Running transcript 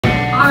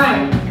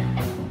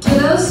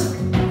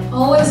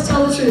always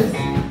tell the truth.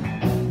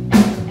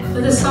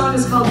 But this song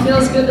is called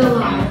Feels Good to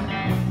Lie.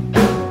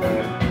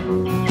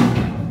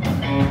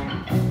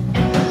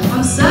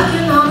 I'm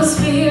sucking on the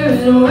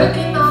spirit,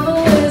 working on the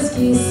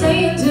whiskey,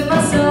 saying to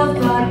myself,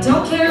 I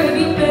don't care if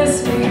you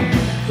miss me.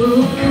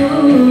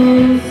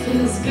 Ooh,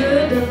 feels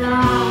good to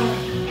lie.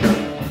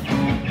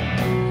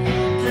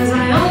 'Cause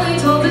I only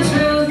told the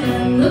truth,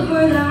 and look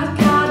where that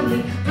got me.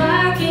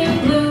 Black and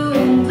blue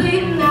and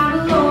bleeding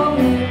out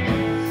lonely.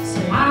 So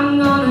I'm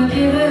gonna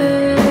give it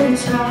a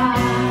try.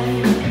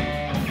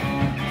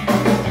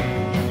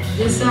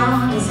 This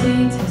honesty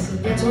takes a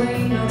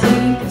between our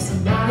teeth. If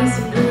somebody's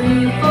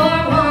agree for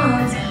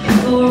once,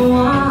 for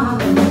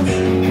once.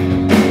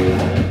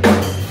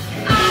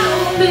 I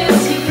don't miss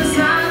you 'cause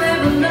I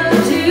never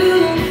loved you.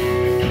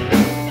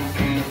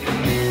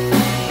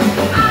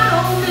 I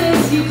don't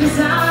miss you 'cause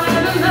I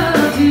never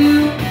loved you.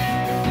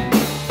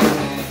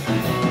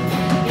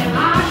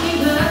 Yeah, I keep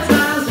the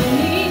times we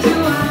need you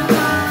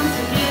online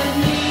to get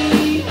me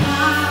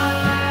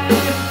high.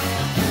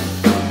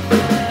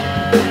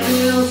 It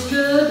feels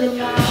good to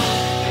lie.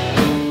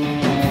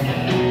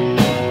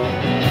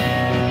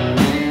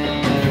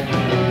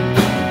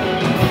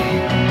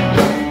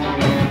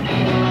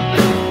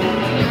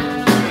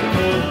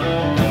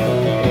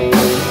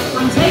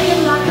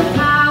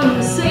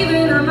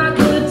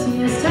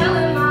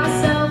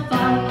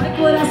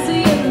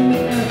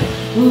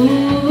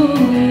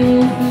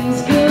 Ooh,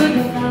 feels good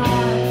to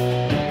lie.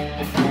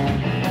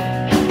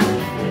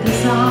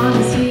 This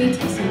honesty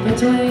takes it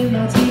between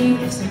my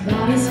teeth. If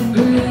somebody's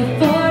hungry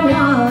for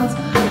once,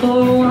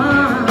 for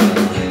once.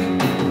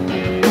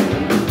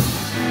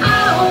 I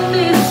don't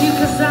miss you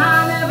 'cause I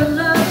never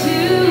loved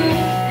you.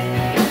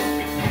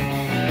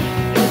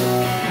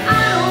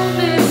 I don't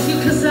miss you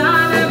 'cause I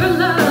never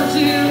loved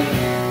you.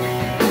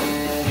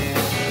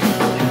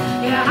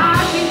 Yeah, I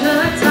keep the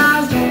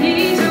times, don't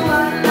need you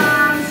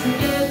online to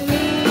get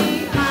me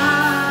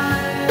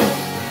high.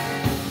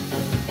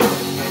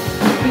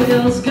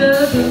 Feels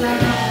good to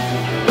lie.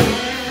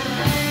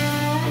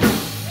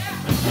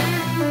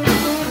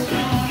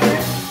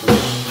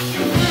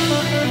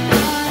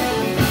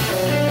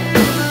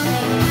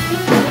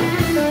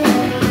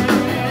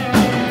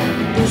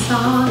 This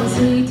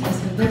honesty takes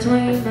it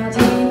between my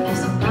teeth. If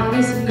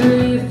somebody's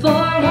agree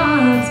for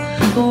once,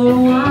 for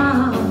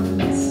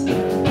once.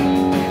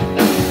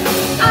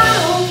 I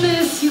don't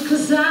miss you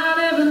 'cause I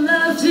never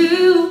loved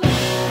you.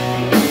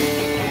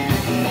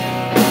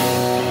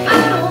 I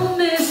don't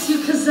miss you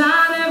 'cause I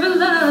never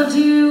loved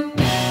you.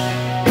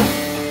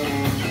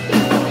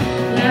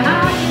 Yeah, I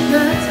keep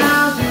the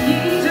times we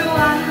need you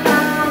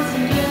online to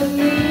get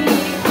me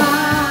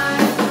high.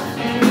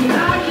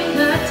 Yeah, I keep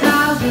the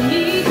times we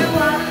need you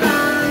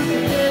online to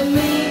get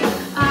me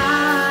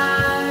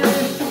high.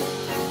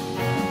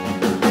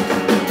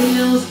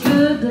 Feels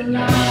good to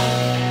lie.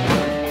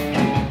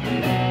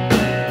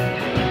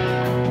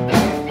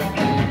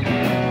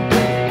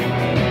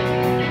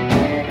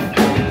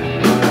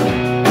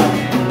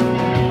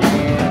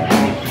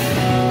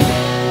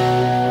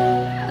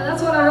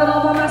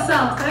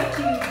 Thank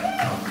you.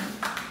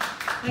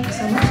 Thank you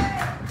so much.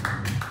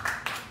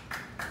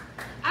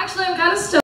 Actually, I'm kind of stoked.